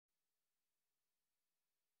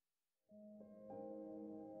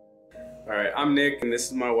All right, I'm Nick, and this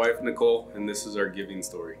is my wife, Nicole, and this is our giving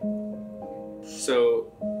story. So,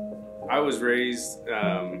 I was raised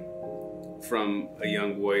from a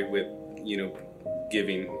young boy with,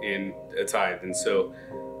 giving and a tithe. And so,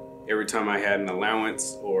 every time I had an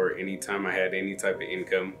allowance or any time I had any type of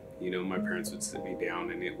income, my parents would sit me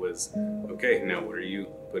down and it was, okay, now what are you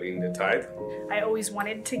putting the tithe? I always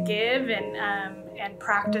wanted to give and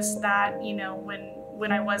practice that,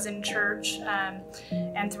 when I was in church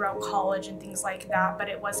and throughout college and things like that, but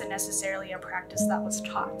it wasn't necessarily a practice that was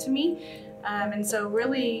taught to me. And so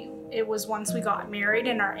really it was once we got married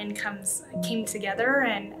and our incomes came together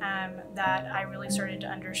and that I really started to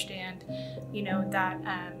understand,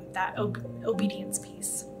 that obedience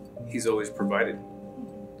piece. He's always provided.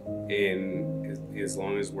 And as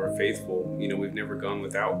long as we're faithful, we've never gone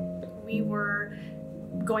without. We were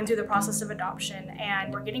going through the process of adoption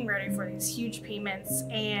and we're getting ready for these huge payments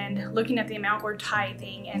and looking at the amount we're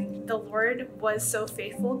tithing, and the Lord was so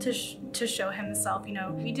faithful to show himself.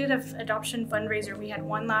 We did an adoption fundraiser. We had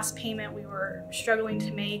one last payment we were struggling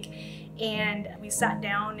to make, and we sat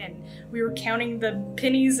down and we were counting the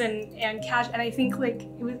pennies and cash, and I think it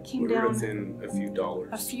came down within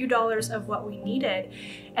a few dollars of what we needed.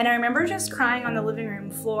 And I remember just crying on the living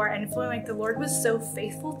room floor and feeling like the Lord was so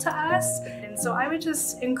faithful to us. And so I would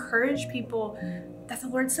just encourage people that the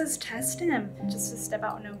Lord says test him, just to step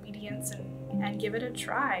out in obedience and give it a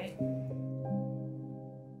try.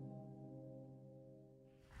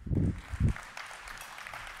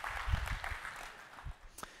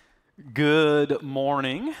 Good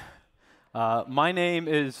morning. My name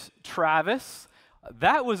is Travis.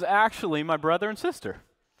 That was actually my brother and sister.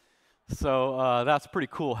 So that's pretty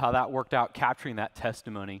cool how that worked out, capturing that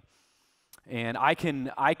testimony. And I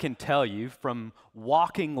can tell you from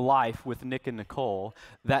walking life with Nick and Nicole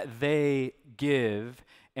that they give,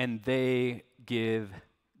 and they give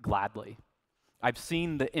gladly. I've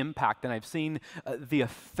seen the impact and I've seen the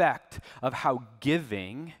effect of how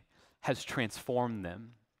giving has transformed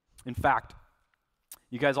them. In fact,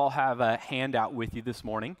 you guys all have a handout with you this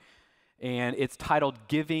morning, and it's titled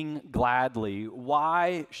Giving Gladly.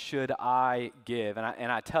 Why should I give?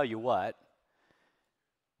 And I tell you what,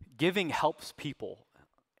 giving helps people.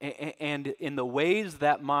 And in the ways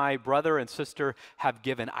that my brother and sister have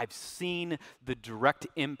given, I've seen the direct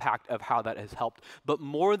impact of how that has helped. But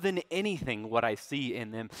more than anything, what I see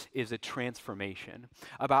in them is a transformation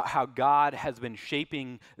about how God has been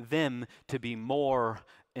shaping them to be more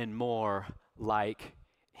and more like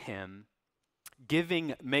him.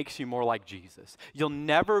 Giving makes you more like Jesus. You'll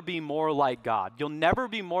never be more like God. You'll never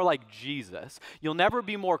be more like Jesus. You'll never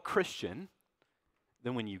be more Christian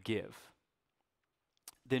than when you give.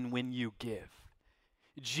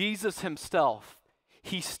 Jesus himself,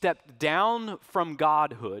 he stepped down from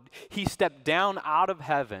godhood. He stepped down out of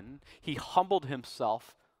heaven. He humbled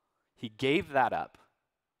himself. He gave that up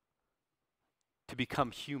to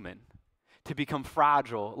become human, to become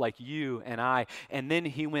fragile like you and I. And then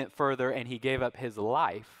he went further and he gave up his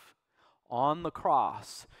life on the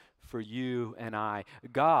cross for you and I.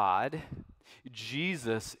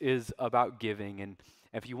 Jesus is about giving. And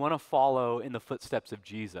if you want to follow in the footsteps of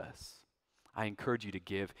Jesus, I encourage you to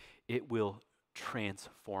give. It will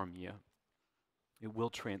transform you. It will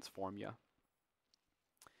transform you.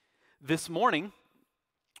 This morning,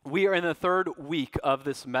 we are in the third week of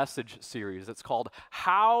this message series. It's called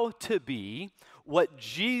How to Be What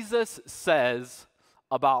Jesus Says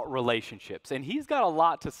About Relationships. And he's got a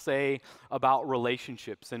lot to say about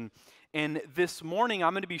relationships. And this morning,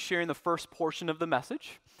 I'm going to be sharing the first portion of the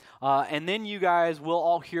message. And then you guys will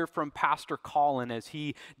all hear from Pastor Colin as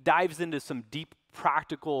he dives into some deep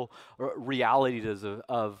practical realities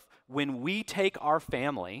of when we take our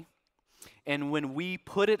family and when we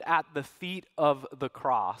put it at the feet of the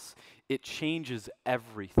cross, it changes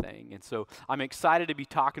everything. And so I'm excited to be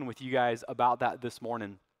talking with you guys about that this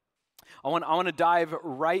morning. I want to dive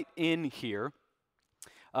right in here.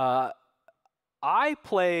 I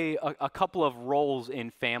play a couple of roles in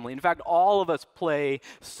family. In fact, all of us play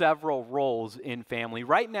several roles in family.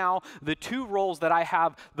 Right now, the two roles that I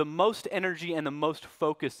have the most energy and the most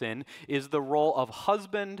focus in is the role of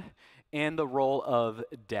husband and the role of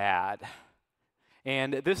dad.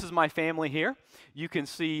 And this is my family here. You can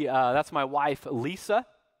see that's my wife, Lisa,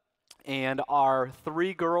 and our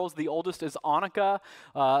three girls. The oldest is Annika,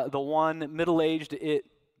 the one middle-aged?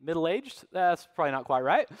 That's probably not quite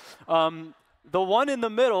right. The one in the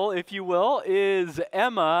middle, if you will, is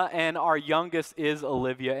Emma, and our youngest is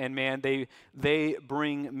Olivia. And man, they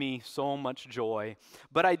bring me so much joy.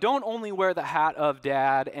 But I don't only wear the hat of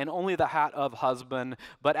dad and only the hat of husband,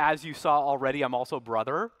 but as you saw already, I'm also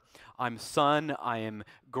brother. I'm son, I am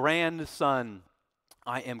grandson,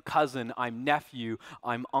 I am cousin, I'm nephew,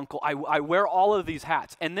 I'm uncle. I wear all of these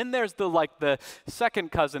hats. And then there's the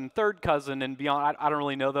second cousin, third cousin, and beyond. I don't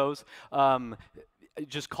really know those.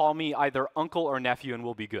 Just call me either uncle or nephew and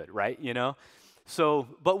we'll be good, right? You know? So,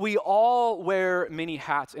 but we all wear many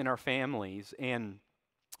hats in our families. And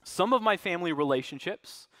some of my family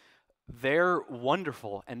relationships, they're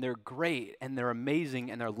wonderful and they're great and they're amazing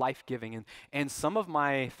and they're life-giving. And some of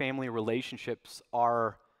my family relationships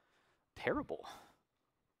are terrible.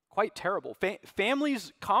 Quite terrible.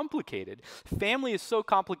 Family's complicated. Family is so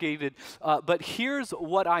complicated, but here's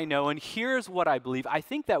what I know and here's what I believe. I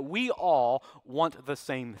think that we all want the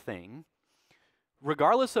same thing.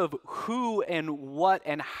 Regardless of who and what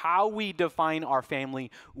and how we define our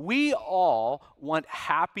family, we all want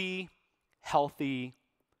happy, healthy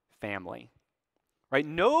family. Right?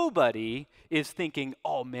 Nobody is thinking,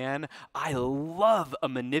 oh man, I love a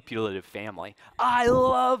manipulative family. I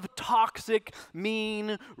love toxic,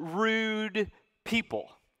 mean, rude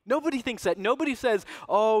people. Nobody thinks that. Nobody says,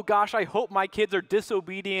 oh gosh, I hope my kids are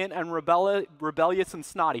disobedient and rebellious and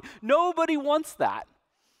snotty. Nobody wants that.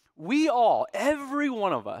 We all, every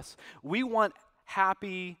one of us, we want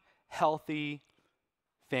happy, healthy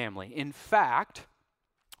family. In fact,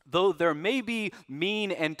 though there may be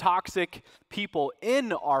mean and toxic people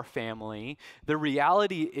in our family, the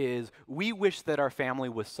reality is we wish that our family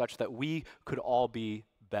was such that we could all be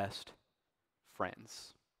best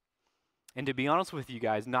friends. And to be honest with you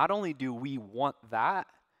guys, not only do we want that,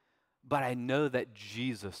 but I know that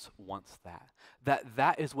Jesus wants that.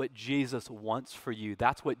 That is what Jesus wants for you.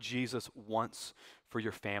 That's what Jesus wants for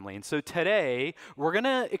your family. And so today, we're going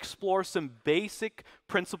to explore some basic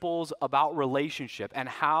principles about relationship and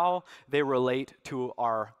how they relate to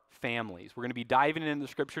our families. We're going to be diving into the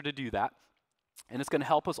scripture to do that. And it's going to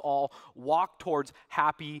help us all walk towards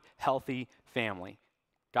happy, healthy family.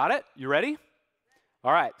 Got it? You ready?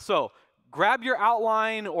 All right. So grab your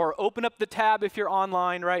outline or open up the tab if you're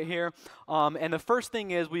online right here. And the first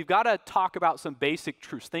thing is we've got to talk about some basic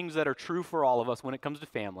truths, things that are true for all of us when it comes to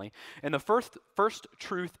family. And the first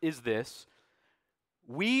truth is this: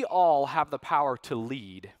 we all have the power to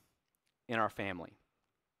lead in our family.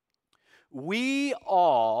 We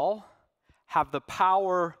all have the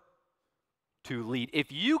power to lead.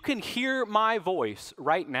 If you can hear my voice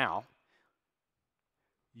right now,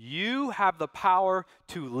 you have the power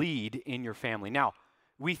to lead in your family. Now,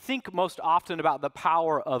 we think most often about the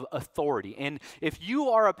power of authority. And if you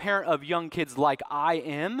are a parent of young kids like I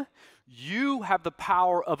am, you have the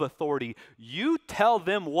power of authority. You tell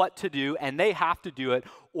them what to do and they have to do it,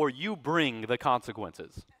 or you bring the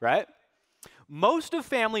consequences, right? Most of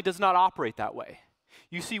family does not operate that way.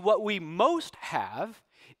 You see, what we most have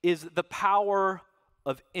is the power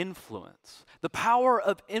of influence. The power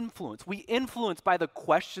of influence. We influence by the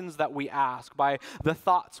questions that we ask, by the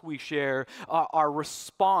thoughts we share, our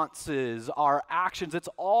responses, our actions. It's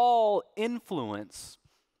all influence.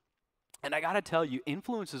 And I got to tell you,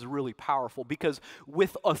 influence is really powerful because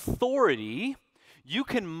with authority, you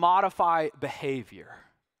can modify behavior.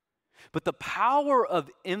 But the power of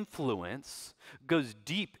influence goes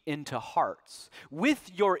deep into hearts.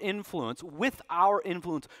 With your influence, with our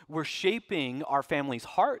influence, we're shaping our family's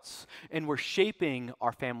hearts and we're shaping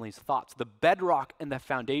our family's thoughts, the bedrock and the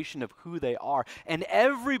foundation of who they are. And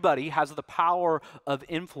everybody has the power of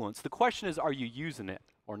influence. The question is, are you using it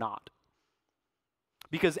or not?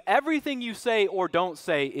 Because everything you say or don't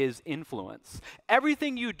say is influence.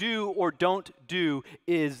 Everything you do or don't do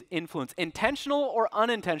is influence. Intentional or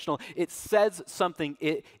unintentional, it says something,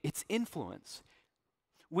 it's influence.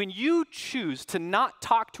 When you choose to not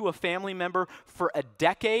talk to a family member for a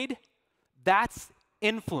decade, that's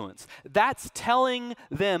influence. That's telling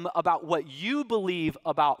them about what you believe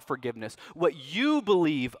about forgiveness, what you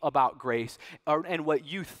believe about grace, and what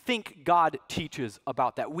you think God teaches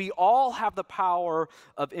about that. We all have the power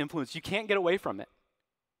of influence. You can't get away from it.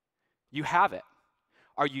 You have it.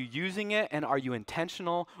 Are you using it, and are you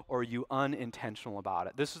intentional or are you unintentional about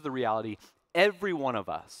it? This is the reality. Every one of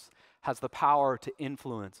us has the power to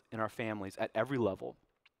influence in our families at every level.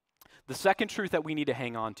 The second truth that we need to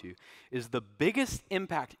hang on to is the biggest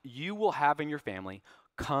impact you will have in your family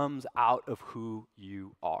comes out of who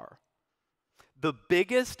you are. The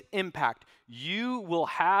biggest impact you will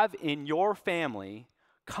have in your family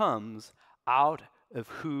comes out of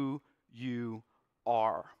who you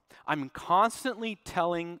are. I'm constantly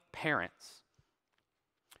telling parents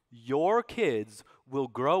your kids will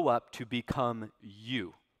grow up to become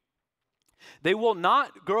you. They will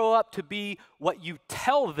not grow up to be what you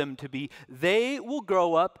tell them to be. They will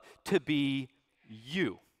grow up to be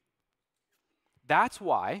you. That's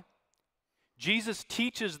why Jesus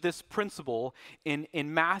teaches this principle in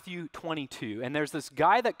Matthew 22. And there's this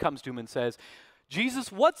guy that comes to him and says,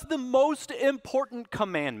 Jesus, what's the most important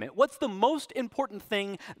commandment? What's the most important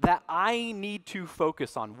thing that I need to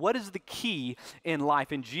focus on? What is the key in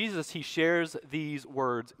life? And Jesus, he shares these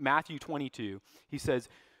words, Matthew 22. He says,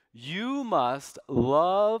 you must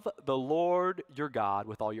love the Lord your God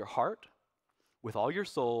with all your heart, with all your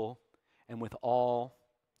soul, and with all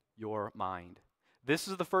your mind. This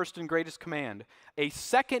is the first and greatest command. A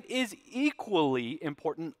second is equally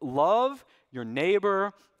important. Love your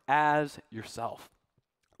neighbor as yourself.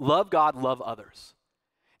 Love God, love others.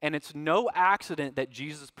 And it's no accident that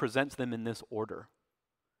Jesus presents them in this order.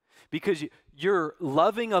 Because your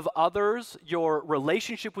loving of others, your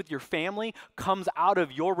relationship with your family comes out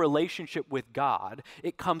of your relationship with God.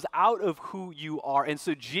 It comes out of who you are. And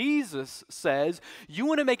so Jesus says, you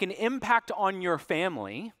want to make an impact on your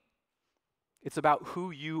family, it's about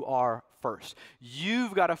who you are first.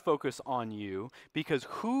 You've got to focus on you because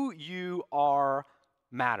who you are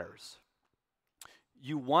matters.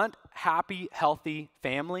 You want happy, healthy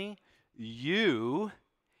family, you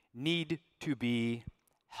need to be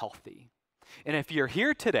healthy. And if you're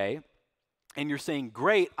here today and you're saying,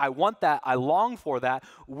 great, I want that, I long for that,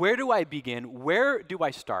 where do I begin? Where do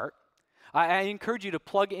I start? I encourage you to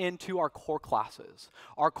plug into our core classes.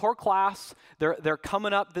 Our core class, they're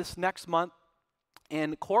coming up this next month,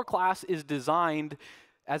 and core class is designed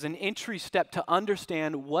as an entry step to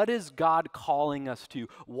understand what is God calling us to?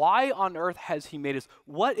 Why on earth has he made us?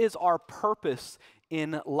 What is our purpose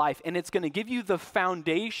in life? And it's going to give you the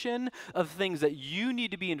foundation of things that you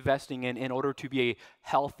need to be investing in order to be a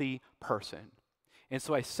healthy person. And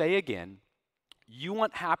so I say again, you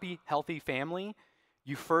want happy, healthy family,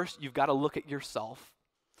 you've got to look at yourself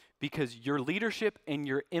because your leadership and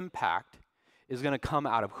your impact is going to come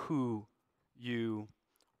out of who you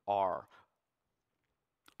are.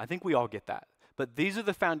 I think we all get that. But these are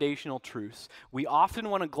the foundational truths. We often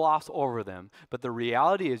want to gloss over them, but the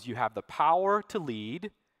reality is you have the power to lead,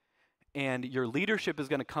 and your leadership is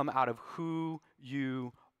going to come out of who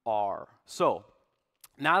you are. So,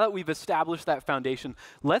 now that we've established that foundation,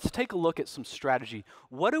 let's take a look at some strategy.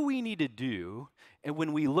 What do we need to do and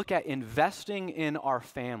when we look at investing in our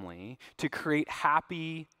family to create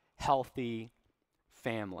happy, healthy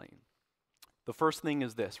family? The first thing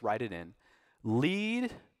is this, write it in.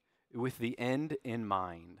 Lead with the end in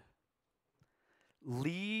mind.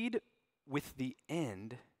 Lead with the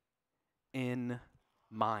end in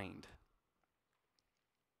mind.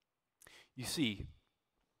 You see,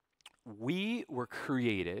 we were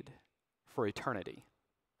created for eternity.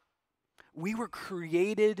 We were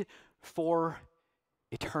created for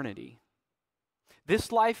eternity.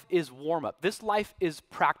 This life is warm-up. This life is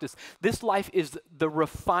practice. This life is the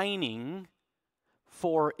refining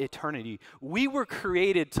for eternity. We were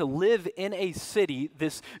created to live in a city,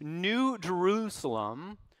 this new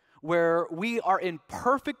Jerusalem, where we are in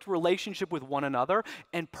perfect relationship with one another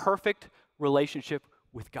and perfect relationship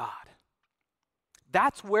with God.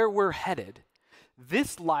 That's where we're headed.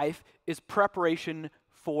 This life is preparation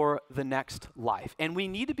for the next life. And we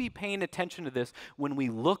need to be paying attention to this when we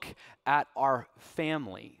look at our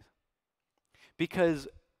family, because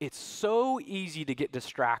it's so easy to get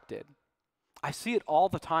distracted. I see it all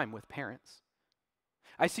the time with parents.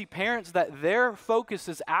 I see parents that their focus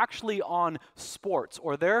is actually on sports,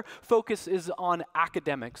 or their focus is on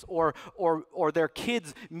academics, or their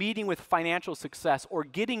kids meeting with financial success, or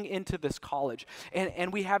getting into this college.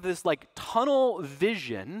 And we have this like tunnel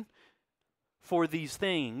vision for these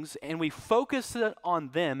things, and we focus on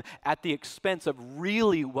them at the expense of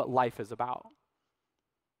really what life is about.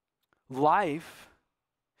 Life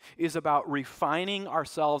is about refining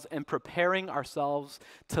ourselves and preparing ourselves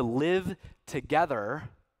to live together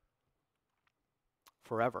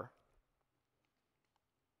forever.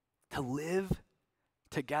 To live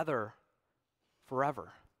together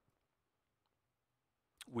forever.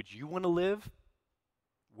 Would you want to live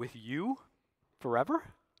with you forever?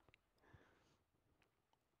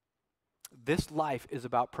 This life is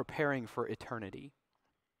about preparing for eternity.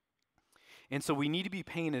 And so we need to be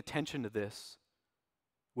paying attention to this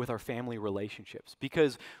with our family relationships,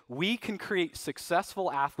 because we can create successful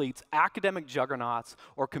athletes, academic juggernauts,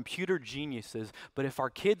 or computer geniuses, but if our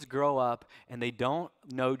kids grow up and they don't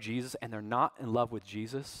know Jesus and they're not in love with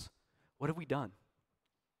Jesus, what have we done?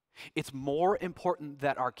 It's more important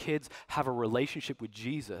that our kids have a relationship with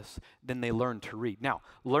Jesus than they learn to read. Now,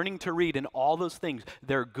 learning to read and all those things,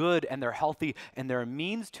 they're good and they're healthy and they're a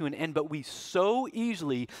means to an end, but we so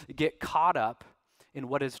easily get caught up in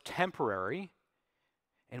what is temporary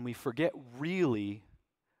and we forget really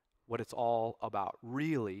what it's all about,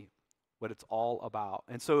 really what it's all about.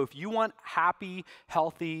 And so if you want happy,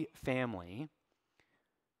 healthy family,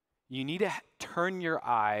 you need to turn your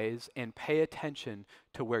eyes and pay attention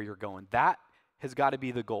to where you're going. That has got to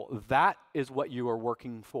be the goal. That is what you are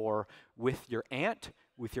working for with your aunt,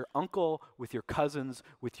 with your uncle, with your cousins,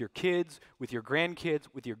 with your kids, with your grandkids,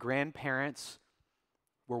 with your grandparents.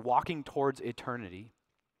 We're walking towards eternity.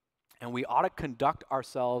 And we ought to conduct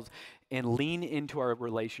ourselves and lean into our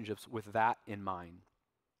relationships with that in mind.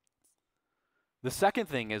 The second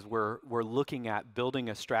thing is we're looking at building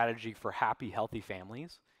a strategy for happy, healthy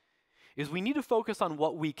families, is we need to focus on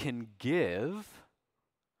what we can give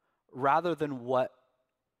rather than what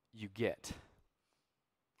you get.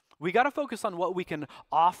 We got to focus on what we can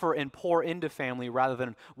offer and pour into family rather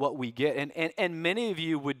than what we get. And many of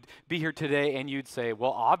you would be here today and you'd say,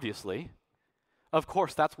 well, obviously, of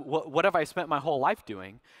course, that's what have I spent my whole life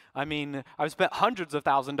doing? I mean, I've spent hundreds of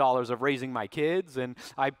thousands of dollars of raising my kids, and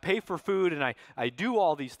I pay for food, and I do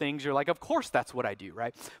all these things. You're like, of course that's what I do,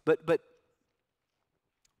 right?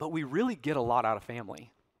 But we really get a lot out of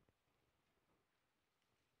family.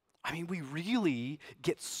 I mean, we really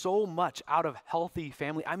get so much out of healthy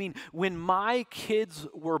family. I mean, when my kids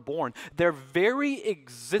were born, their very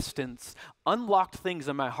existence unlocked things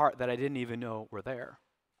in my heart that I didn't even know were there.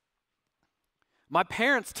 My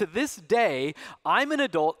parents, to this day, I'm an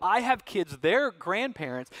adult, I have kids, they're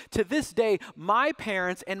grandparents. To this day, my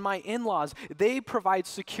parents and my in-laws, they provide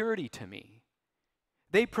security to me.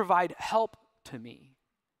 They provide help to me.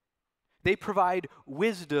 They provide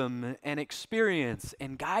wisdom and experience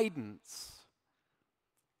and guidance.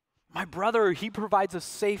 My brother, he provides a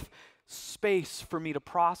safe space for me to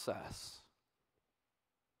process.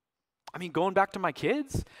 I mean, going back to my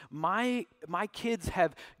kids, my kids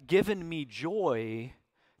have given me joy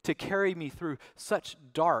to carry me through such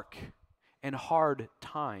dark and hard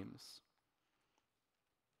times.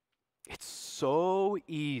 It's so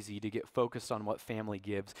easy to get focused on what family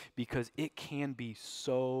gives because it can be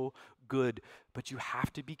so good, but you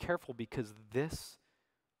have to be careful because this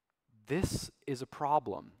is a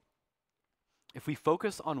problem. If we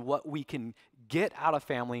focus on what we can get out of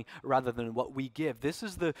family rather than what we give, this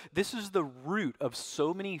is the root of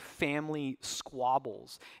so many family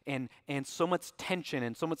squabbles and so much tension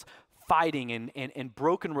and so much fighting and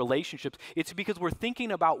broken relationships. It's because we're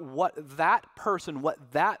thinking about what that person,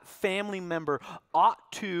 what that family member ought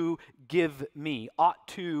to give me, ought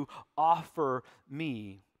to offer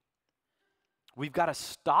me. We've got to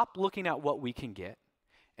stop looking at what we can get.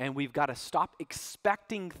 And we've got to stop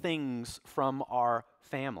expecting things from our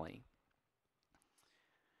family.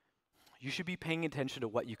 You should be paying attention to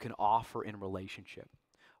what you can offer in relationship.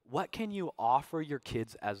 What can you offer your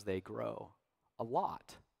kids as they grow? A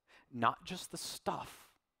lot. Not just the stuff.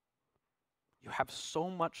 You have so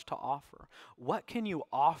much to offer. What can you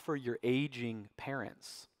offer your aging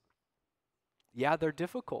parents? Yeah, they're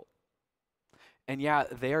difficult. And yeah,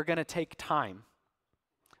 they are going to take time.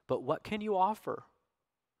 But what can you offer?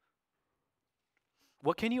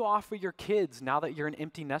 What can you offer your kids now that you're an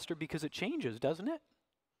empty nester? Because it changes, doesn't it?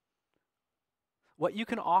 What you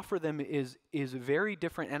can offer them is very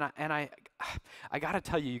different. And I got to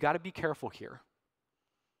tell you, you got to be careful here.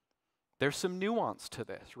 There's some nuance to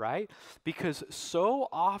this, right? Because so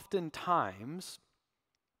oftentimes,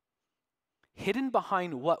 hidden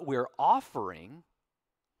behind what we're offering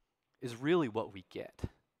is really what we get.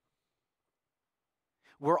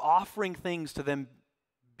 We're offering things to them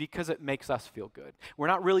because it makes us feel good. We're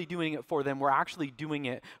not really doing it for them. We're actually doing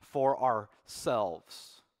it for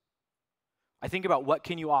ourselves. I think about what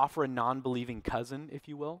can you offer a non-believing cousin, if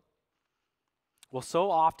you will? Well, so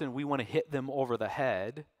often we want to hit them over the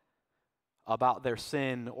head about their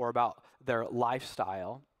sin or about their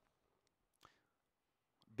lifestyle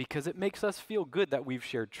because it makes us feel good that we've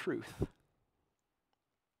shared truth.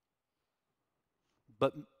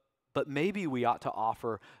 But maybe we ought to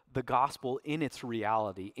offer the gospel in its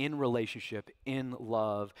reality, in relationship, in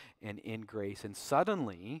love, and in grace. And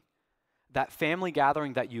suddenly, that family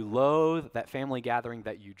gathering that you loathe, that family gathering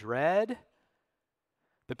that you dread,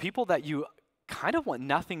 the people that you kind of want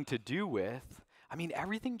nothing to do with, I mean,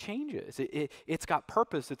 everything changes. It's got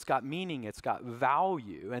purpose, it's got meaning, it's got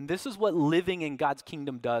value. And this is what living in God's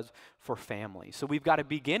kingdom does for family. So we've got to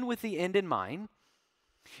begin with the end in mind,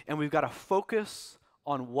 and we've got to focus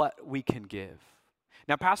on what we can give.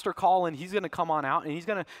 Now, Pastor Colin, he's going to come on out and he's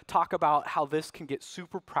going to talk about how this can get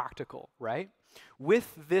super practical, right?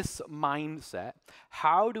 With this mindset,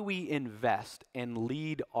 how do we invest and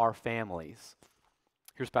lead our families?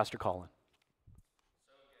 Here's Pastor Colin.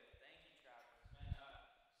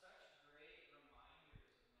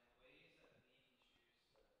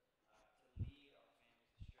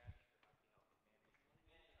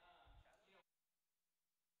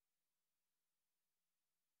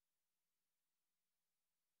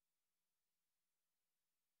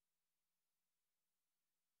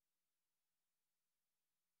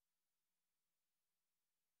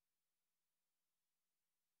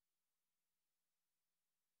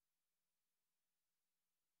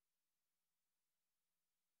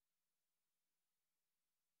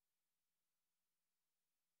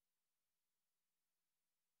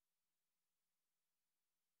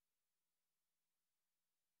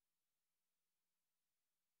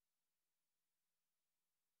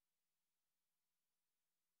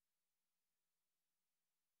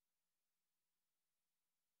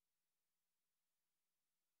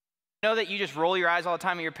 Know that you just roll your eyes all the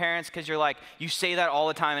time at your parents because you're like, you say that all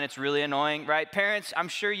the time and it's really annoying, right? Parents, I'm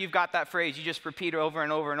sure you've got that phrase. You just repeat it over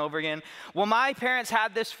and over and over again. Well, my parents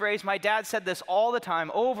had this phrase. My dad said this all the time,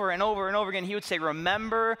 over and over and over again. He would say,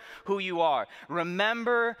 remember who you are.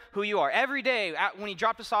 Remember who you are. Every day when he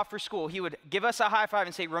dropped us off for school, he would give us a high five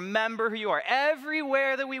and say, remember who you are.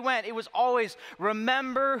 Everywhere that we went, it was always,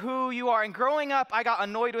 remember who you are. And growing up, I got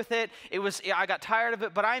annoyed with it. I got tired of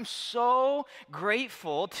it, but I'm so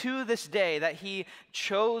grateful to this day that he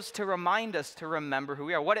chose to remind us to remember who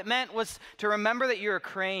we are. What it meant was to remember that you're a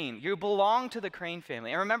Crane. You belong to the Crane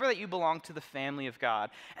family. And remember that you belong to the family of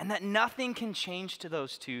God. And that nothing can change to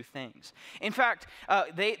those two things. In fact,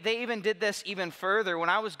 they even did this even further. When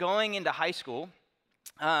I was going into high school,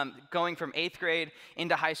 going from 8th grade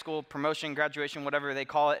into high school, promotion, graduation, whatever they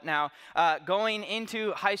call it now. Going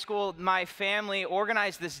into high school, my family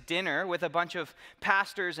organized this dinner with a bunch of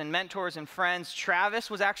pastors and mentors and friends.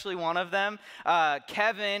 Travis was actually one of them.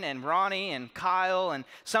 Kevin and Ronnie and Kyle and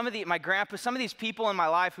my grandpa, some of these people in my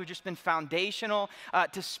life who've just been foundational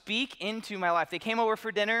to speak into my life. They came over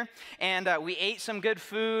for dinner and we ate some good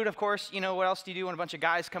food. Of course, you know, what else do you do when a bunch of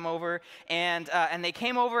guys come over? And they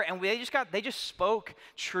came over and they just spoke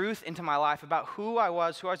truth into my life about who I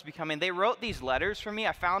was becoming. They wrote these letters for me.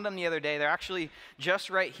 I found them the other day. They're actually just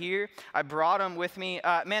right here. I brought them with me.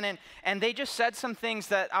 And they just said some things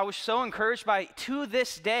that I was so encouraged by to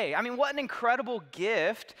this day. I mean, what an incredible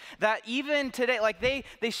gift that even today, like they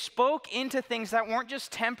spoke into things that weren't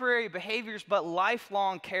just temporary behaviors, but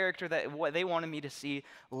lifelong character that what they wanted me to see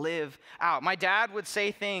live out. My dad would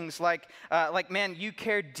say things like, man, you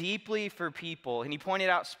care deeply for people. And he pointed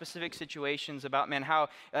out specific situations about, man, how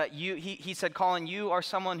he said, Colin, you are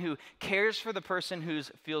someone who cares for the person who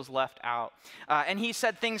feels left out. And he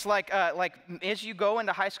said things like as you go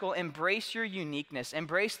into high school, embrace your uniqueness,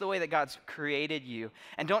 embrace the way that God's created you,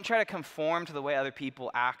 and don't try to conform to the way other people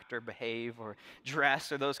act or behave or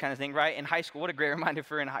dress or those kind of things, right? In high school, what a great reminder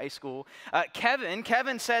for in high school.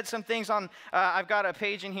 Kevin said some things on, I've got a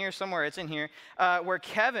page in here somewhere, it's in here, where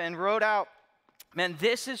Kevin wrote out, man,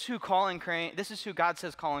 this is who God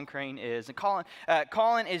says Colin Crane is. And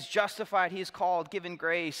Colin is justified. He is called, given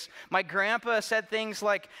grace. My grandpa said things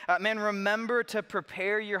like, man, remember to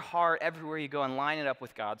prepare your heart everywhere you go and line it up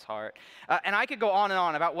with God's heart. And I could go on and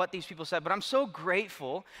on about what these people said, but I'm so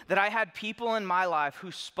grateful that I had people in my life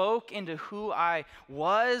who spoke into who I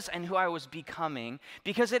was and who I was becoming,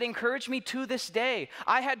 because it encouraged me to this day.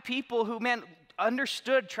 I had people who, man,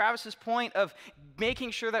 understood Travis's point of making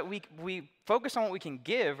sure that we focus on what we can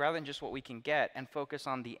give rather than just what we can get, and focus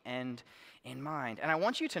on the end in mind. And I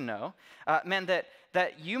want you to know, man,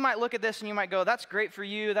 that you might look at this and you might go, that's great for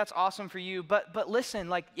you, that's awesome for you, but listen,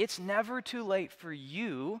 like, it's never too late for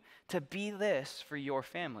you to be this for your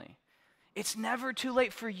family. It's never too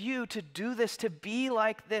late for you to do this, to be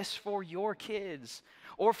like this for your kids,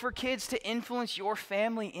 or for kids to influence your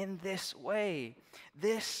family in this way.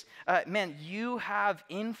 Man, you have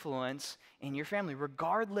influence in your family.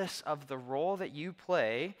 Regardless of the role that you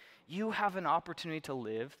play, you have an opportunity to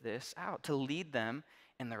live this out, to lead them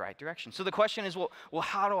in the right direction. So the question is, well,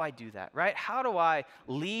 how do I do that, right? How do I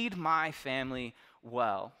lead my family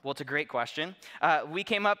well? Well, it's a great question. We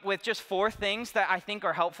came up with just 4 things that I think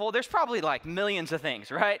are helpful. There's probably like millions of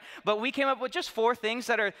things, right? But we came up with just 4 things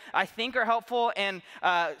that I think are helpful, and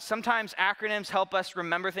sometimes acronyms help us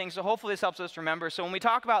remember things, so hopefully this helps us remember. So when we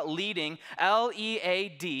talk about leading,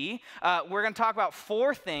 L-E-A-D, we're going to talk about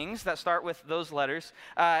 4 things that start with those letters,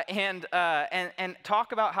 and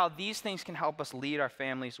talk about how these things can help us lead our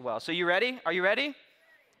families well. So you ready? Are you ready?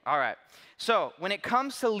 All right. So when it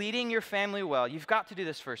comes to leading your family well, you've got to do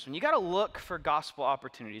this first one. You got to look for gospel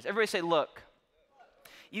opportunities. Everybody say, look.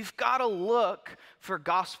 You've got to look for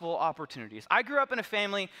gospel opportunities. I grew up in a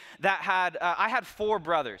family that I had 4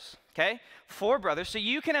 brothers, okay? 4 brothers. So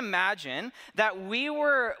you can imagine that we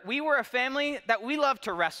were a family that we loved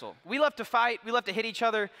to wrestle. We loved to fight. We loved to hit each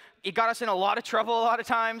other. It got us in a lot of trouble a lot of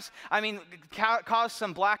times. I mean, caused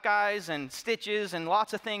some black eyes and stitches and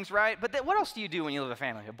lots of things, right? But what else do you do when you live in a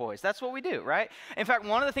family of boys? That's what we do, right? In fact,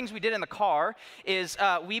 one of the things we did in the car is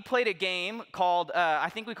we played a game called, I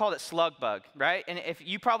think we called it Slug Bug, right? And if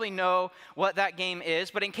you probably know what that game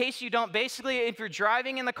is, but in case you don't, basically, if you're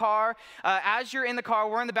driving in the car, as you're in the car,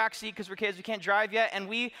 we're in the back seat because we're kids, we can't drive yet, and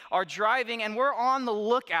we are driving, and we're on the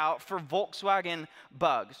lookout for Volkswagen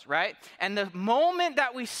bugs, right? And the moment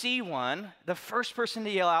that we see one, the first person to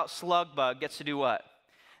yell out slug bug gets to do what?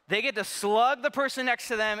 They get to slug the person next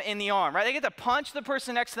to them in the arm, right? They get to punch the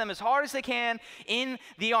person next to them as hard as they can in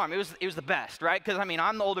the arm. It was the best, right? Because, I mean,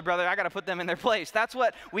 I'm the older brother. I got to put them in their place. That's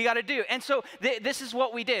what we got to do. And so this is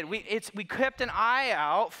what we did. We kept an eye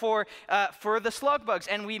out for the slug bugs,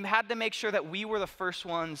 and we had to make sure that we were the first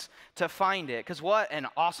ones to find it, because what an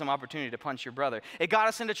awesome opportunity to punch your brother. It got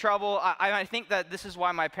us into trouble. I think that this is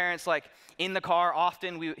why my parents, like, in the car,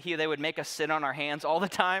 often they would make us sit on our hands all the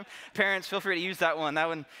time. Parents, feel free to use that one. That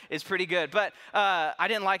one is pretty good. But I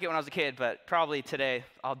didn't like it when I was a kid, but probably today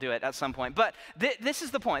I'll do it at some point. But this is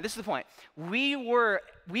the point. This is the point. We were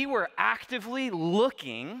actively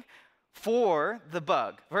looking for the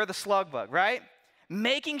bug, for the slug bug, right?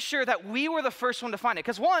 Making sure that we were the first one to find it.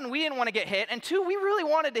 Because 1, we didn't want to get hit, and 2, we really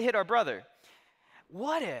wanted to hit our brother.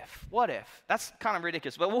 What if, that's kind of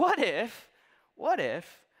ridiculous, but what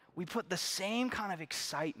if we put the same kind of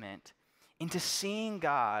excitement into seeing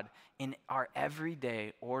God in our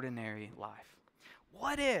everyday, ordinary life?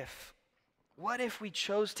 What if we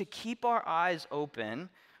chose to keep our eyes open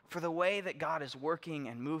for the way that God is working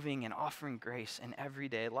and moving and offering grace in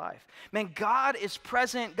everyday life? Man, God is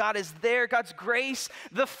present. God is there. God's grace.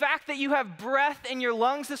 The fact that you have breath in your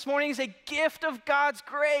lungs this morning is a gift of God's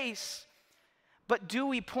grace. But do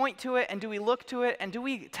we point to it, and do we look to it, and do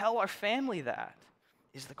we tell our family that?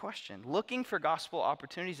 Is the question. Looking for gospel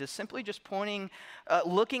opportunities is simply just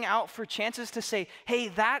looking out for chances to say, hey,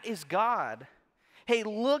 that is God. Hey,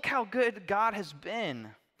 look how good God has been.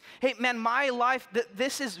 Hey, man, my life,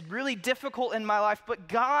 this is really difficult in my life, but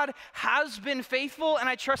God has been faithful, and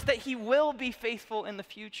I trust that he will be faithful in the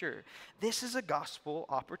future. This is a gospel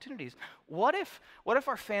opportunities. What if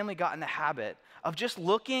our family got in the habit of just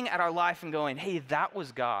looking at our life and going, hey, that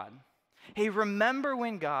was God. Hey, remember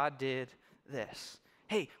when God did this?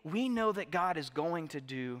 Hey, we know that God is going to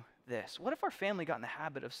do this. What if our family got in the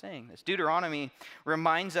habit of saying this? Deuteronomy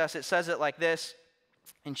reminds us, it says it like this.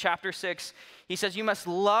 In chapter 6, he says, you must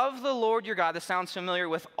love the Lord your God, this sounds familiar,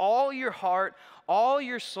 with all your heart, all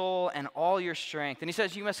your soul, and all your strength. And he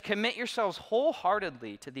says, you must commit yourselves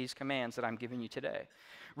wholeheartedly to these commands that I'm giving you today.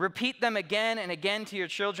 Repeat them again and again to your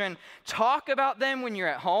children. Talk about them when you're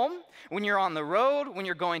at home, when you're on the road, when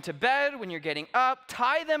you're going to bed, when you're getting up.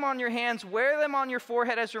 Tie them on your hands, wear them on your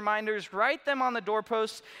forehead as reminders, write them on the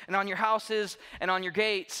doorposts and on your houses and on your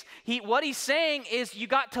gates. What he's saying is you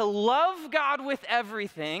got to love God with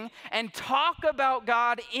everything and talk about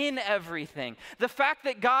God in everything. The fact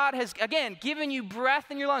that God has, again, given you breath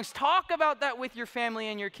in your lungs, talk about that with your family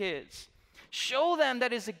and your kids. Show them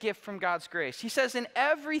that is a gift from God's grace. He says in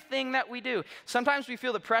everything that we do, sometimes we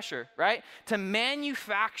feel the pressure, right? To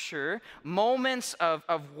manufacture moments of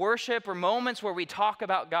worship or moments where we talk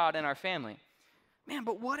about God in our family. Man,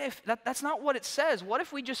 but what if, that's not what it says. What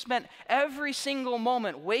if we just spent every single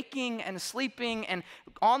moment waking and sleeping and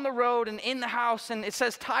on the road and in the house, and it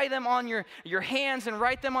says tie them on your hands and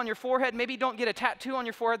write them on your forehead. Maybe don't get a tattoo on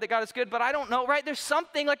your forehead that God is good, but I don't know, right? There's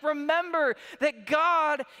something like remember that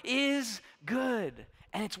God is good,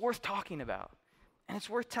 and it's worth talking about, and it's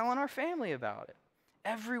worth telling our family about it.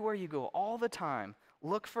 Everywhere you go, all the time,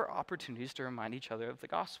 look for opportunities to remind each other of the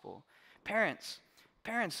gospel. Parents,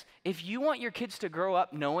 if you want your kids to grow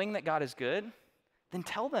up knowing that God is good, then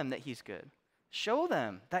tell them that he's good. Show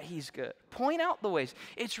them that he's good. Point out the ways.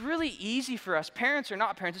 It's really easy for us, parents or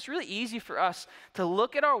not parents, it's really easy for us to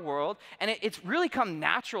look at our world, and it's really come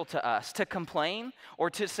natural to us to complain or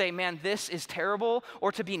to say, man, this is terrible,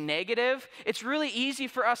 or to be negative. It's really easy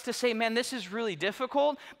for us to say, man, this is really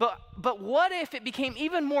difficult. But what if it became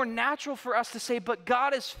even more natural for us to say, but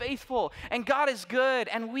God is faithful, and God is good,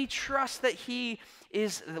 and we trust that he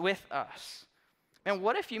is with us. And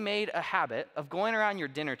what if you made a habit of going around your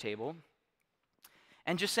dinner table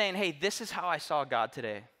and just saying, hey, this is how I saw God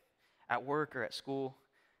today at work or at school.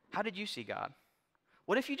 How did you see God?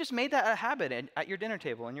 What if you just made that a habit at your dinner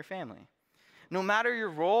table in your family? No matter your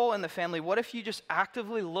role in the family, what if you just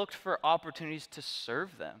actively looked for opportunities to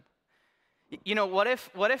serve them? You know, what if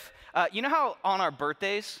you know how on our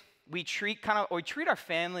birthdays, we treat our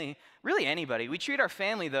family, really anybody, we treat our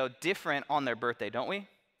family, though, different on their birthday, don't we?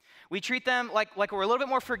 We treat them like we're a little bit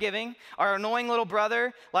more forgiving. Our annoying little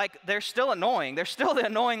brother, like they're still annoying. They're still the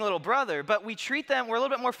annoying little brother, but we treat them, we're a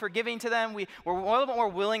little bit more forgiving to them. We're a little bit more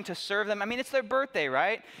willing to serve them. I mean, it's their birthday,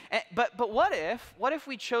 right? But what if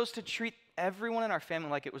we chose to treat everyone in our family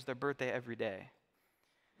like it was their birthday every day?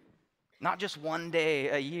 Not just one day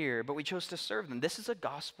a year, but we chose to serve them. This is a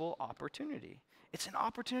gospel opportunity. It's an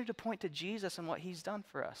opportunity to point to Jesus and what he's done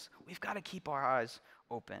for us. We've got to keep our eyes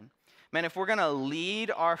open. Man, if we're going to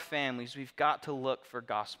lead our families, we've got to look for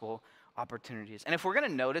gospel opportunities. And if we're going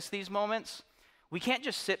to notice these moments, we can't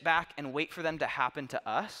just sit back and wait for them to happen to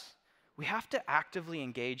us. We have to actively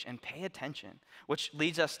engage and pay attention, which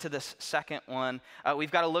leads us to this second one.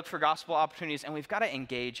 We've got to look for gospel opportunities, and we've got to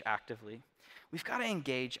engage actively. We've got to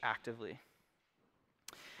engage actively.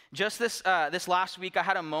 Just this last week, I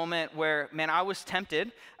had a moment where, man, I was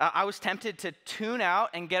tempted to tune out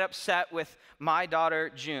and get upset with my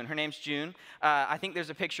daughter, June. Her name's June. I think there's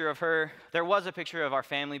a picture of her. There was a picture of our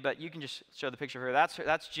family, but you can just show the picture of her.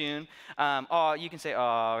 That's June. You can say,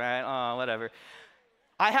 oh, right, oh, whatever.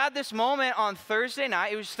 I had this moment on Thursday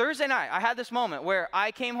night. It was Thursday night. I had this moment where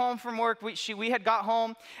I came home from work. We had got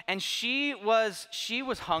home, and she was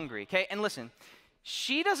hungry, okay? And listen,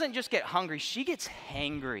 she doesn't just get hungry, she gets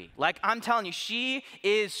hangry. Like, I'm telling you, she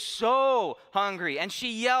is so hungry, and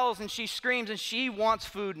she yells and she screams and she wants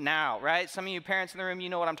food now, right? Some of you parents in the room, you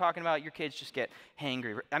know what I'm talking about. Your kids just get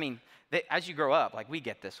hangry. I mean, as you grow up, like, we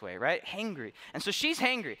get this way, right? Hangry. And so she's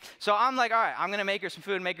hangry. So I'm like, all right, I'm going to make her some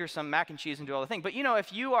food, make her some mac and cheese and do all the things. But you know,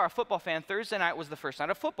 if you are a football fan, Thursday night was the first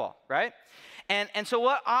night of football, right? And so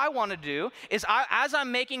what I want to do is, as I'm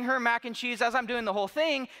making her mac and cheese, as I'm doing the whole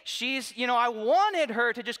thing, I wanted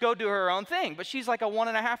her to just go do her own thing, but she's like a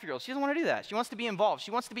 1.5-year-old. She doesn't want to do that. She wants to be involved.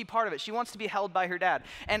 She wants to be part of it. She wants to be held by her dad.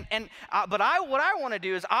 But what I want to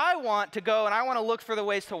do is I want to go and I want to look for the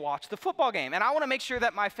ways to watch the football game. And I want to make sure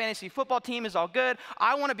that my fantasy football team is all good.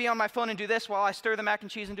 I want to be on my phone and do this while I stir the mac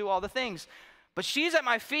and cheese and do all the things. But she's at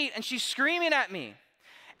my feet and she's screaming at me.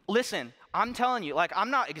 Listen, I'm telling you, like, I'm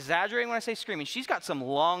not exaggerating when I say screaming. She's got some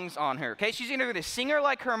lungs on her, okay? She's either going to sing her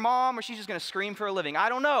like her mom or she's just going to scream for a living. I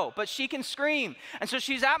don't know, but she can scream. And so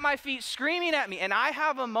she's at my feet screaming at me. And I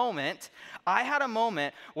had a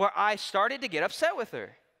moment where I started to get upset with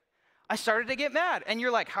her. I started to get mad. And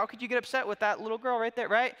you're like, how could you get upset with that little girl right there,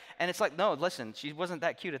 right? And it's like, no, listen, she wasn't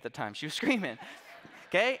that cute at the time. She was screaming,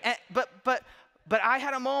 okay? But I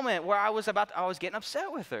had a moment where I was getting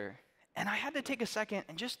upset with her. And I had to take a second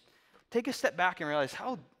and just take a step back and realize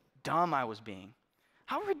how dumb I was being.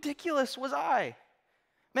 How ridiculous was I?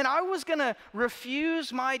 Man, I was going to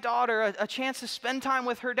refuse my daughter a chance to spend time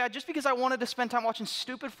with her dad just because I wanted to spend time watching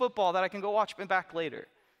stupid football that I can go watch back later.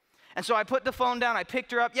 And so I put the phone down, I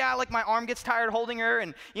picked her up. Yeah, like my arm gets tired holding her,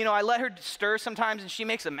 and I let her stir sometimes, and she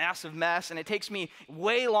makes a massive mess, and it takes me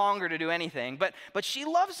way longer to do anything. But she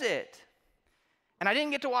loves it. And I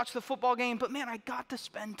didn't get to watch the football game, but man, I got to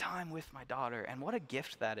spend time with my daughter, and what a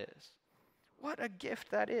gift that is. What a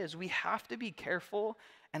gift that is. We have to be careful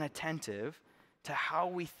and attentive to how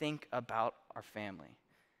we think about our family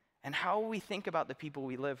and how we think about the people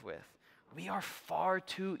we live with. We are far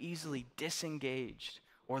too easily disengaged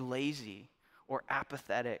or lazy or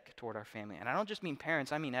apathetic toward our family. And I don't just mean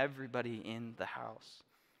parents, I mean everybody in the house.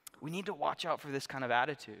 We need to watch out for this kind of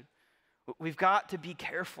attitude. We've got to be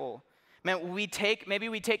careful. Man, maybe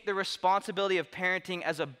we take the responsibility of parenting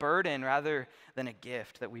as a burden rather than a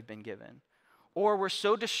gift that we've been given. Or we're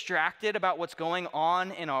so distracted about what's going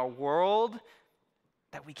on in our world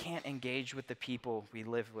that we can't engage with the people we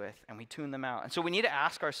live with, and we tune them out. And so we need to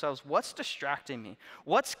ask ourselves, what's distracting me?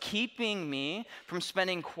 What's keeping me from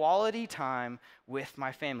spending quality time with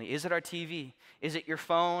my family? Is it our TV? Is it your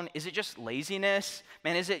phone? Is it just laziness?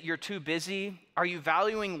 Man, is it you're too busy? Are you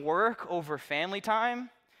valuing work over family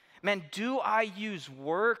time? Man, do I use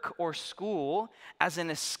work or school as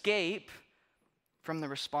an escape from the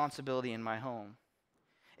responsibility in my home?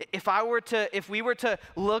 If we were to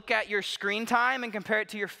look at your screen time and compare it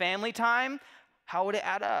to your family time, how would it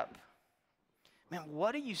add up? Man,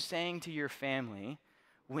 what are you saying to your family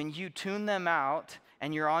when you tune them out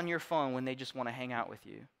and you're on your phone when they just want to hang out with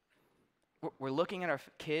you? We're looking at our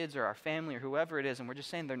kids or our family or whoever it is, and we're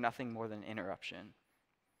just saying they're nothing more than interruption.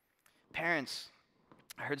 Parents,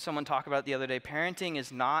 I heard someone talk about it the other day. Parenting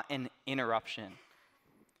is not an interruption.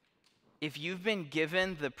 If you've been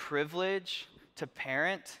given the privilege to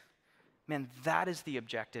parent, Man, that is the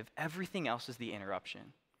objective. Everything else is the interruption.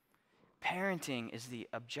 Parenting is the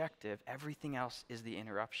objective. Everything else is the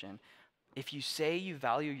interruption. If you say you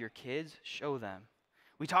value your kids, show them.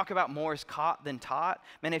 We talk about more is caught than taught.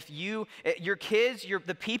 Man, if your kids,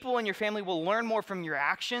 the people in your family will learn more from your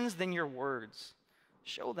actions than your words.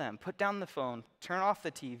 Show them. Put down the phone. Turn off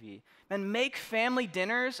the TV. Man, make family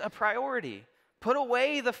dinners a priority. Put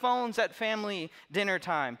away the phones at family dinner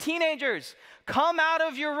time. Teenagers, come out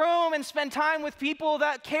of your room and spend time with people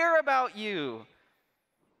that care about you.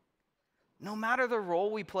 No matter the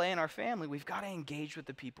role we play in our family, we've got to engage with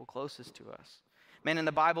the people closest to us. Man, in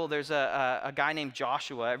the Bible, there's a guy named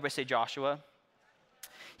Joshua. Everybody say Joshua.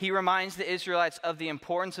 He reminds the Israelites of the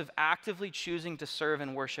importance of actively choosing to serve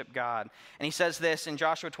and worship God. And he says this in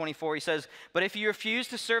Joshua 24. He says, but if you refuse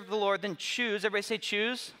to serve the Lord, then choose. Everybody say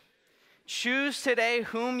choose. Choose today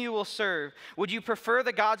whom you will serve. Would you prefer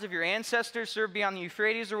the gods of your ancestors served beyond the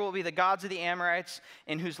Euphrates, or will it be the gods of the Amorites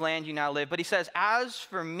in whose land you now live? But he says, as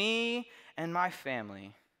for me and my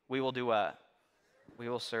family, we will do what? We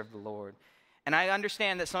will serve the Lord. And I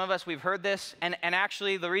understand that some of us, we've heard this, and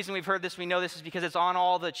actually the reason we've heard this, we know this is because it's on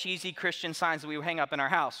all the cheesy Christian signs that we hang up in our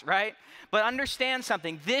house, right? But understand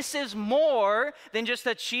something. This is more than just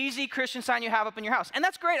a cheesy Christian sign you have up in your house. And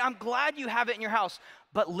that's great. I'm glad you have it in your house,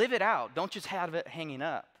 but live it out. Don't just have it hanging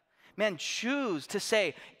up. Man, choose to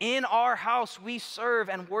say, in our house we serve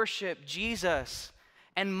and worship Jesus,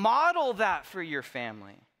 and model that for your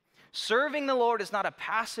family. Serving the Lord is not a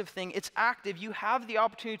passive thing, it's active. You have the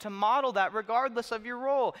opportunity to model that regardless of your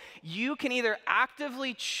role. You can either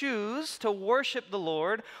actively choose to worship the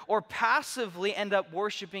Lord or passively end up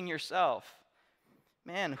worshiping yourself.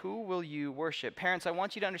 Man, who will you worship? Parents, I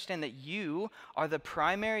want you to understand that you are the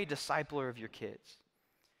primary discipler of your kids.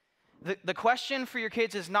 The question for your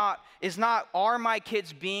kids is not, are my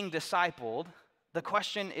kids being discipled? The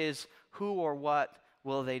question is, who or what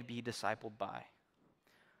will they be discipled by?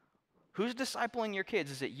 Who's discipling your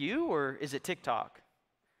kids? Is it you or is it TikTok?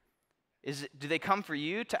 Do they come for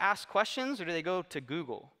you to ask questions or do they go to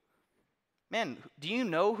Google? Man, do you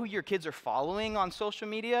know who your kids are following on social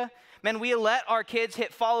media? Man, we let our kids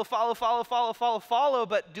hit follow,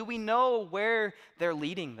 but do we know where they're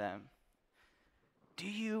leading them?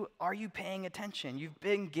 Are you paying attention? You've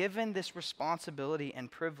been given this responsibility and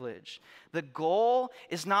privilege. The goal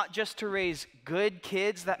is not just to raise good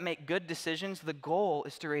kids that make good decisions. The goal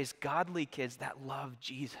is to raise godly kids that love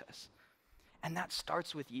Jesus. And that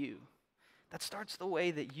starts with you. That starts the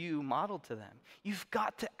way that you model to them. You've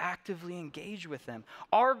got to actively engage with them.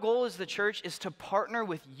 Our goal as the church is to partner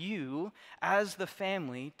with you as the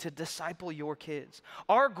family to disciple your kids.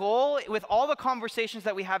 Our goal with all the conversations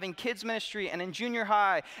that we have in kids ministry and in junior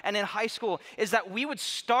high and in high school is that we would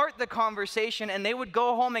start the conversation and they would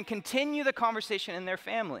go home and continue the conversation in their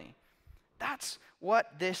family. That's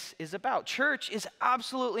what this is about. Church is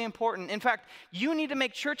absolutely important. In fact, you need to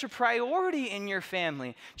make church a priority in your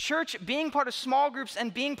family. Church, being part of small groups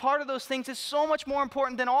and being part of those things is so much more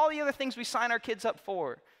important than all the other things we sign our kids up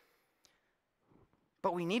for.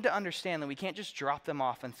 But we need to understand that we can't just drop them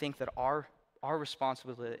off and think that our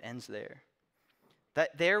responsibility ends there.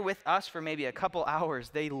 That they're with us for maybe a couple hours,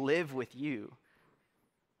 they live with you.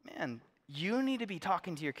 Man, you need to be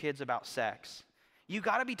talking to your kids about sex. You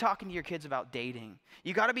got to be talking to your kids about dating.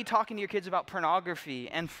 You got to be talking to your kids about pornography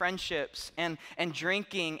and friendships and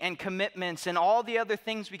drinking and commitments and all the other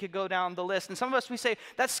things we could go down the list. And some of us, we say,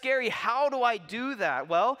 that's scary. How do I do that?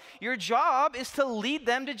 Well, your job is to lead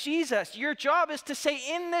them to Jesus. Your job is to say,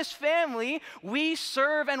 in this family, we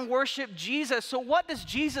serve and worship Jesus. So what does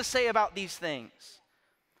Jesus say about these things?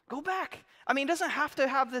 Go back. I mean, it doesn't have to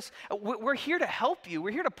have this. We're here to help you.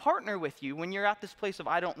 We're here to partner with you when you're at this place of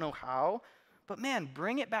I don't know how. But man,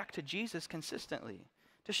 bring it back to Jesus consistently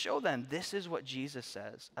to show them this is what Jesus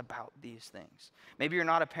says about these things. Maybe you're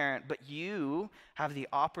not a parent, but you have the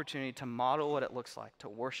opportunity to model what it looks like to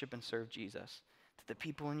worship and serve Jesus to the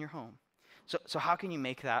people in your home. So how can you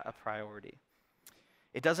make that a priority?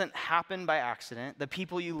 It doesn't happen by accident. The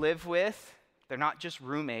people you live with, they're not just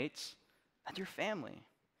roommates, that's your family.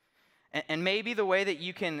 And maybe the way that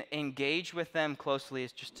you can engage with them closely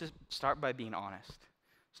is just to start by being honest.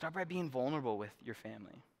 Start by being vulnerable with your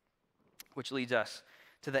family, which leads us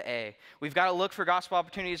to the A. We've got to look for gospel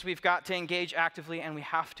opportunities. We've got to engage actively, and we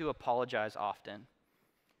have to apologize often.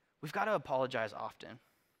 We've got to apologize often.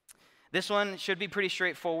 This one should be pretty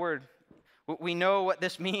straightforward. We know what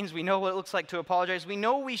this means. We know what it looks like to apologize. We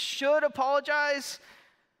know we should apologize,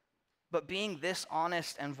 but being this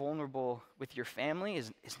honest and vulnerable with your family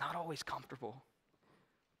is not always comfortable.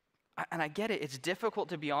 And I get it. It's difficult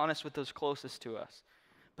to be honest with those closest to us.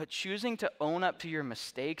 But choosing to own up to your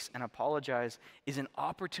mistakes and apologize is an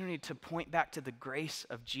opportunity to point back to the grace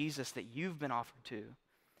of Jesus that you've been offered to.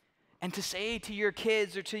 And to say to your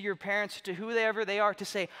kids or to your parents, to whoever they are, to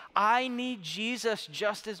say, I need Jesus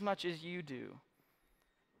just as much as you do.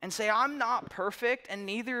 And say, I'm not perfect and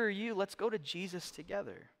neither are you. Let's go to Jesus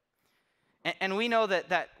together. And we know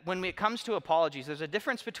that when it comes to apologies, there's a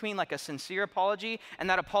difference between like a sincere apology and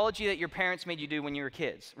that apology that your parents made you do when you were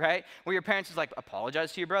kids, right? Where your parents is like,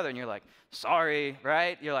 apologize to your brother, and you're like, sorry,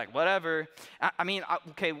 right? You're like, whatever.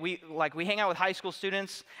 We hang out with high school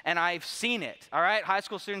students, and I've seen it, all right? High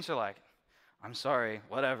school students are like, I'm sorry,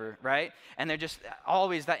 whatever, right? And they're just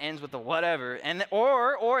always, that ends with the whatever. And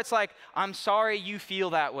or it's like, I'm sorry you feel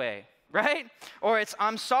that way. Right? Or it's,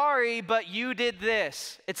 I'm sorry, but you did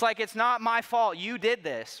this. It's like, it's not my fault. You did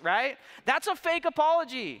this, right? That's a fake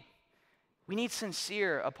apology. We need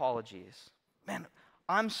sincere apologies. Man,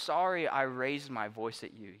 I'm sorry I raised my voice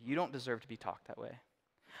at you. You don't deserve to be talked that way.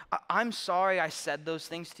 I'm sorry I said those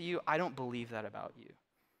things to you. I don't believe that about you.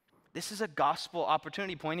 This is a gospel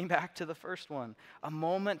opportunity, pointing back to the first one, a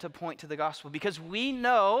moment to point to the gospel, because we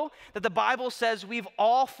know that the Bible says we've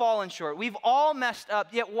all fallen short. We've all messed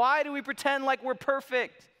up, yet why do we pretend like we're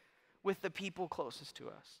perfect with the people closest to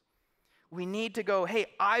us? We need to go, hey,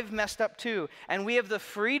 I've messed up too, and we have the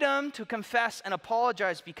freedom to confess and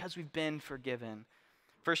apologize because we've been forgiven.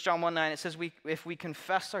 1 John 1:9, it says, if we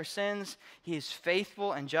confess our sins, he is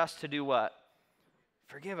faithful and just to do what?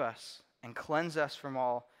 Forgive us and cleanse us from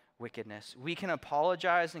all wickedness. We can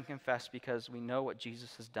apologize and confess because we know what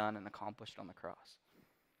Jesus has done and accomplished on the cross.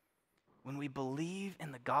 When we believe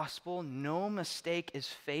in the gospel, no mistake is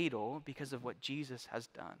fatal because of what Jesus has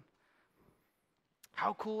done.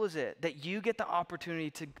 How cool is it that you get the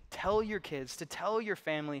opportunity to tell your kids, to tell your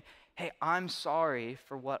family, hey, I'm sorry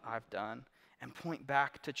for what I've done, and point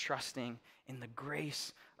back to trusting in the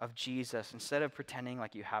grace of Jesus instead of pretending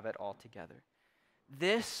like you have it all together.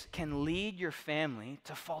 This can lead your family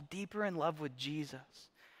to fall deeper in love with Jesus,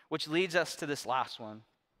 which leads us to this last one.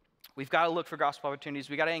 We've got to look for gospel opportunities.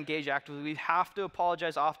 We've got to engage actively. We have to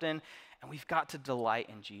apologize often, and we've got to delight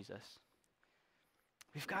in Jesus.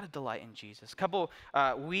 We've got to delight in Jesus. A couple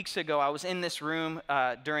weeks ago, I was in this room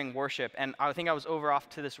during worship, and I think I was over off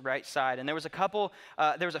to this right side, and there was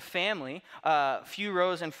a family a few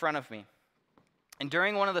rows in front of me. And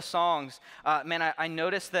during one of the songs, I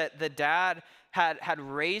noticed that the dad had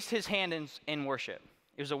raised his hand in worship.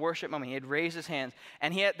 It was a worship moment. He had raised his hands,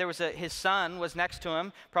 and his son was next to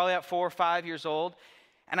him, probably about 4 or 5 years old.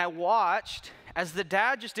 And I watched as the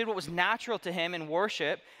dad just did what was natural to him in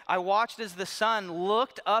worship. I watched as the son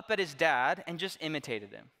looked up at his dad and just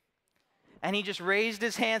imitated him. And he just raised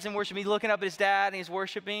his hands in worship. He's looking up at his dad and he's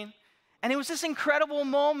worshiping. And it was this incredible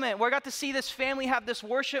moment where I got to see this family have this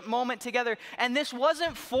worship moment together. And this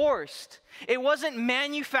wasn't forced. It wasn't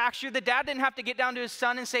manufactured. The dad didn't have to get down to his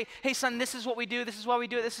son and say, hey, son, this is what we do. This is why we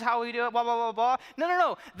do it. This is how we do it, blah, blah, blah, blah.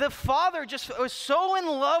 No. The father just was so in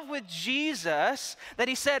love with Jesus that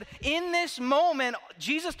he said, in this moment,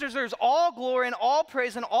 Jesus deserves all glory and all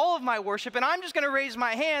praise and all of my worship. And I'm just going to raise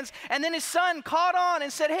my hands. And then his son caught on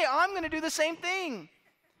and said, hey, I'm going to do the same thing.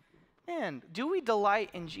 Man, do we delight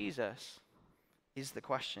in Jesus is the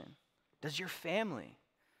question. Does your family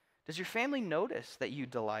notice that you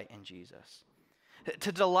delight in Jesus?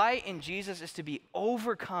 To delight in Jesus is to be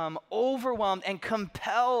overcome, overwhelmed, and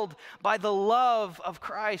compelled by the love of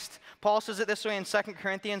Christ. Paul says it this way in 2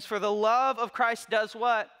 Corinthians, for the love of Christ does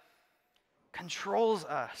what? Controls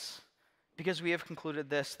us. Because we have concluded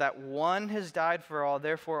this, that one has died for all,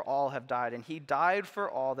 therefore all have died. And he died for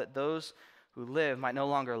all, that those who live might no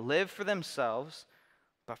longer live for themselves,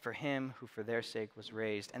 but for him who for their sake was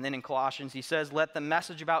raised. And then in Colossians, he says, let the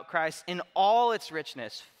message about Christ in all its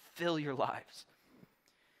richness fill your lives.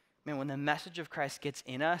 Man, when the message of Christ gets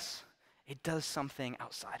in us, it does something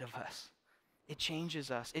outside of us. It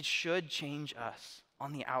changes us. It should change us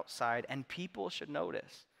on the outside, and people should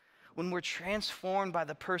notice. When we're transformed by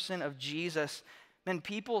the person of Jesus, man,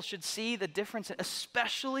 people should see the difference,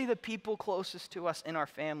 especially the people closest to us in our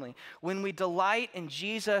family. When we delight in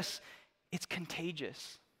Jesus, it's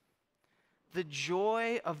contagious. The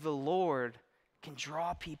joy of the Lord can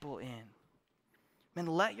draw people in. Man,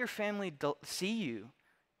 let your family see you,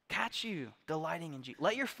 catch you delighting in Jesus.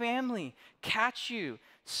 Let your family catch you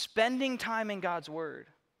spending time in God's word.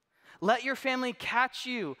 Let your family catch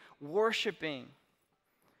you worshiping.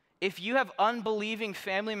 If you have unbelieving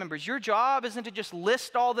family members, your job isn't to just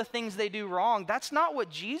list all the things they do wrong. That's not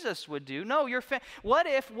what Jesus would do. No, what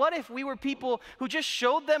if we were people who just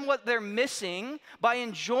showed them what they're missing by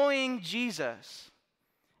enjoying Jesus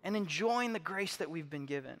and enjoying the grace that we've been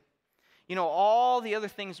given? all the other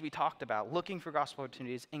things we talked about, looking for gospel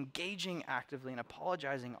opportunities, engaging actively, and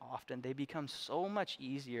apologizing often, they become so much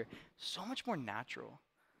easier, so much more natural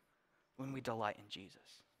when we delight in Jesus.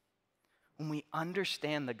 When we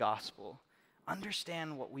understand the gospel,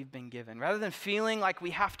 understand what we've been given, rather than feeling like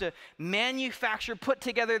we have to put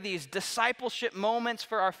together these discipleship moments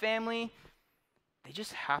for our family, they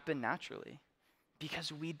just happen naturally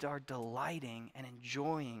because we are delighting and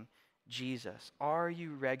enjoying Jesus. Are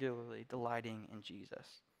you regularly delighting in Jesus?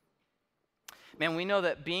 Man, we know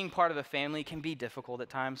that being part of a family can be difficult at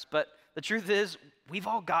times, but the truth is, we've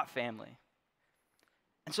all got family.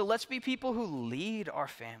 And so let's be people who lead our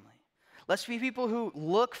family. Let's be people who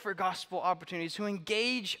look for gospel opportunities, who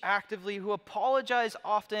engage actively, who apologize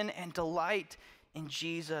often, and delight in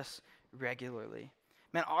Jesus regularly.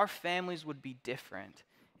 Man, our families would be different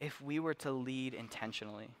if we were to lead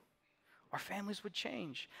intentionally. Our families would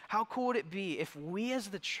change. How cool would it be if we as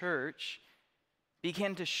the church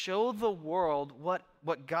began to show the world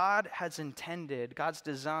what God has intended, God's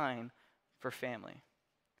design for family?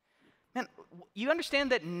 Man, you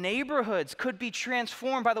understand that neighborhoods could be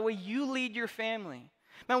transformed by the way you lead your family.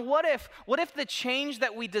 Man, what if the change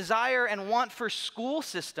that we desire and want for school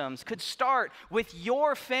systems could start with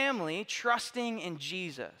your family trusting in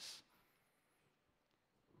Jesus?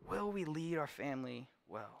 Will we lead our family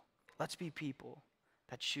well? Let's be people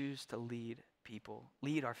that choose to lead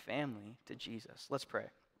our family to Jesus. Let's pray.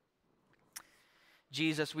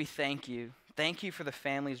 Jesus, we thank you. Thank you for the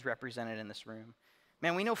families represented in this room.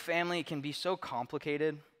 Man, we know family can be so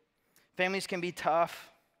complicated. Families can be tough.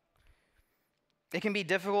 It can be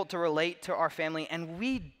difficult to relate to our family, and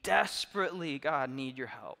we desperately, God, need your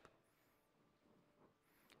help.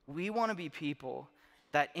 We want to be people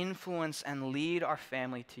that influence and lead our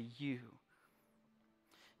family to you.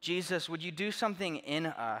 Jesus, would you do something in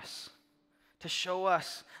us to show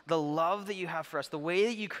us the love that you have for us, the way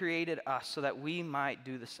that you created us so that we might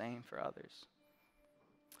do the same for others?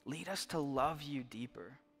 Lead us to love you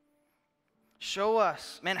deeper. Show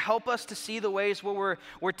us, man, help us to see the ways where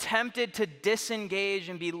we're tempted to disengage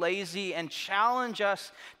and be lazy, and challenge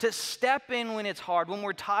us to step in when it's hard, when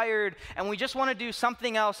we're tired and we just want to do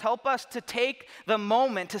something else. Help us to take the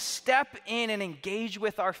moment to step in and engage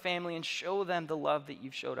with our family and show them the love that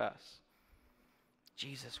you've showed us.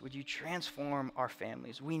 Jesus, would you transform our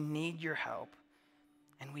families? We need your help,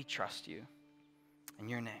 and we trust you. In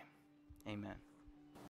your name, amen.